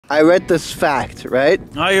I read this fact, right?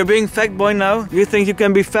 Oh, you're being fact boy now? You think you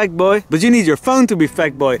can be fact boy? But you need your phone to be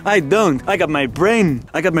fact boy. I don't. I got my brain.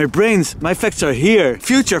 I got my brains. My facts are here.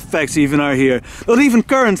 Future facts even are here. Not even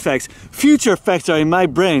current facts. Future facts are in my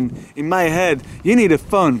brain, in my head. You need a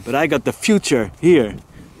phone, but I got the future here.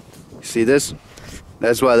 You see this?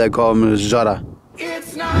 That's why they call him Jara.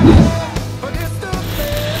 It's not there, but it's the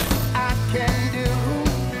best I can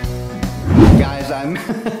do. Guys,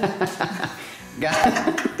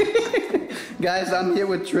 Guys, I'm here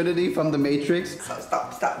with Trinity from The Matrix.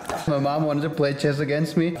 Stop. My mom wanted to play chess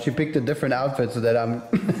against me. She picked a different outfit so that I'm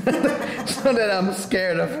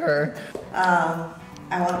scared of her.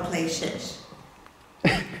 I want to play shish.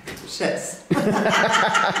 Shish.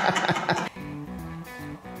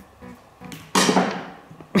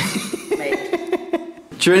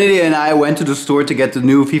 Trinity and I went to the store to get the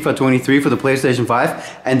new FIFA 23 for the PlayStation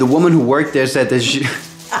 5, and the woman who worked there said that she...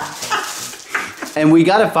 And we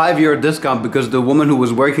got a €5 discount because the woman who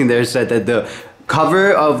was working there said that the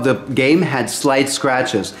cover of the game had slight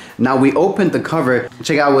scratches. Now we opened the cover.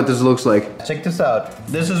 Check out what this looks like. Check this out.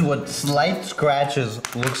 This is what slight scratches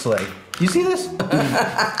looks like. You see this?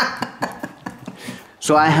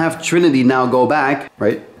 So I have Trinity now go back,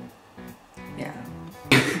 right? Yeah.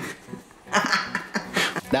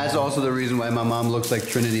 That's also the reason why my mom looks like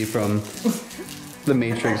Trinity from The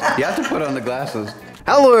Matrix. You have to put on the glasses.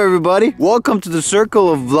 Hello everybody, welcome to the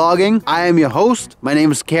circle of vlogging. I am your host, my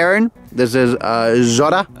name is Karen. This is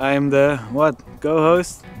Jara. I am the, what,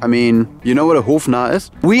 co-host? I mean, you know what a hoofna is?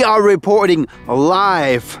 We are reporting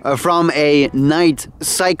live from a night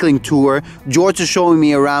cycling tour. George is showing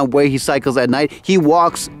me around where he cycles at night. He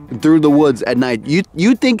walks through the woods at night.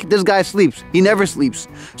 You think this guy sleeps? He never sleeps.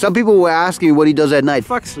 Some people were asking me what he does at night.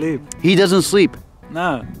 Fuck sleep. He doesn't sleep.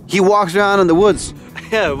 No. He walks around in the woods.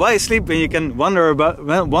 Yeah, why sleep when you can wander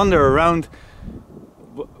around?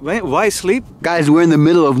 Why sleep? Guys, we're in the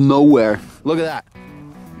middle of nowhere. Look at that.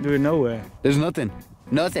 We're nowhere. There's nothing.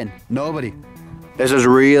 Nothing. Nobody. This is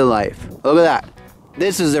real life. Look at that.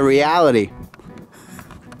 This is the reality.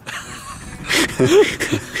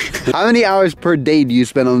 How many hours per day do you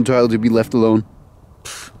spend on the toilet to be left alone?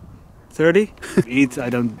 30? Eat,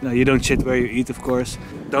 you don't shit where you eat, of course.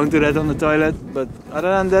 Don't do that on the toilet, but other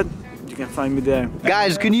than that, you can find me there.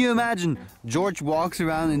 Guys, can you imagine? George walks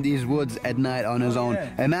around in these woods at night on his own.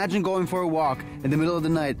 Yeah. Imagine going for a walk in the middle of the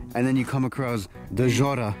night and then you come across the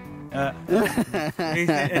Jara.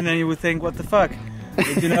 And then you would think, what the fuck?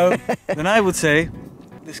 But you know, then I would say,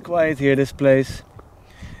 this quiet here, this place,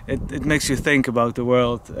 it makes you think about the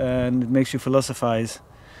world and it makes you philosophize.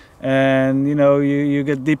 And you know, you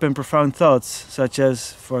get deep and profound thoughts, such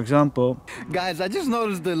as, for example... Guys, I just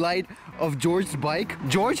noticed the light of George's bike.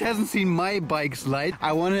 George hasn't seen my bike's light.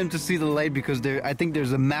 I wanted him to see the light because I think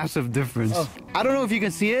there's a massive difference. Oh. I don't know if you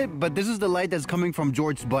can see it, but this is the light that's coming from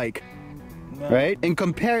George's bike. No. Right? In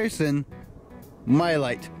comparison, my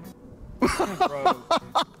light. Bro.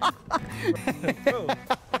 Bro.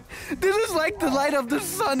 This is like the light of the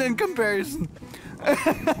sun in comparison.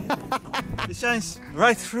 It shines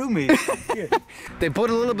right through me. Here. They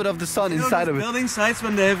put a little bit of the sun inside of it. Building sites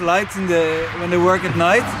when they have lights when they work at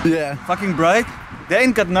night. Yeah. Fucking bright. They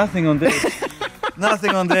ain't got nothing on this.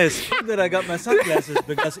 Nothing on this. That I got my sunglasses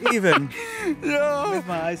because even with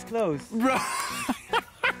my eyes closed. Bro.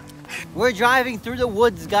 We're driving through the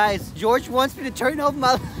woods, guys. George wants me to turn off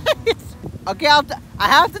my lights. Okay, I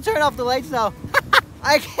have to turn off the lights now.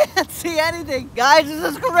 I can't see anything. Guys, this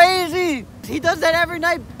is crazy. He does that every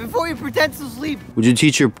night before he pretends to sleep. Would you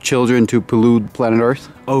teach your children to pollute planet Earth?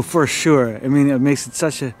 Oh, for sure. I mean, it makes it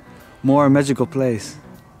such a more magical place.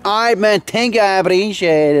 Alright, man. Thank you. I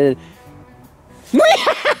appreciate it.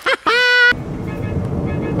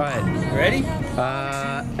 Alright. Ready?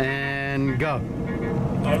 And go.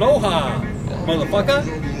 Aloha, motherfucker.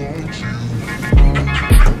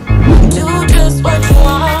 Do just what you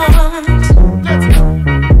want.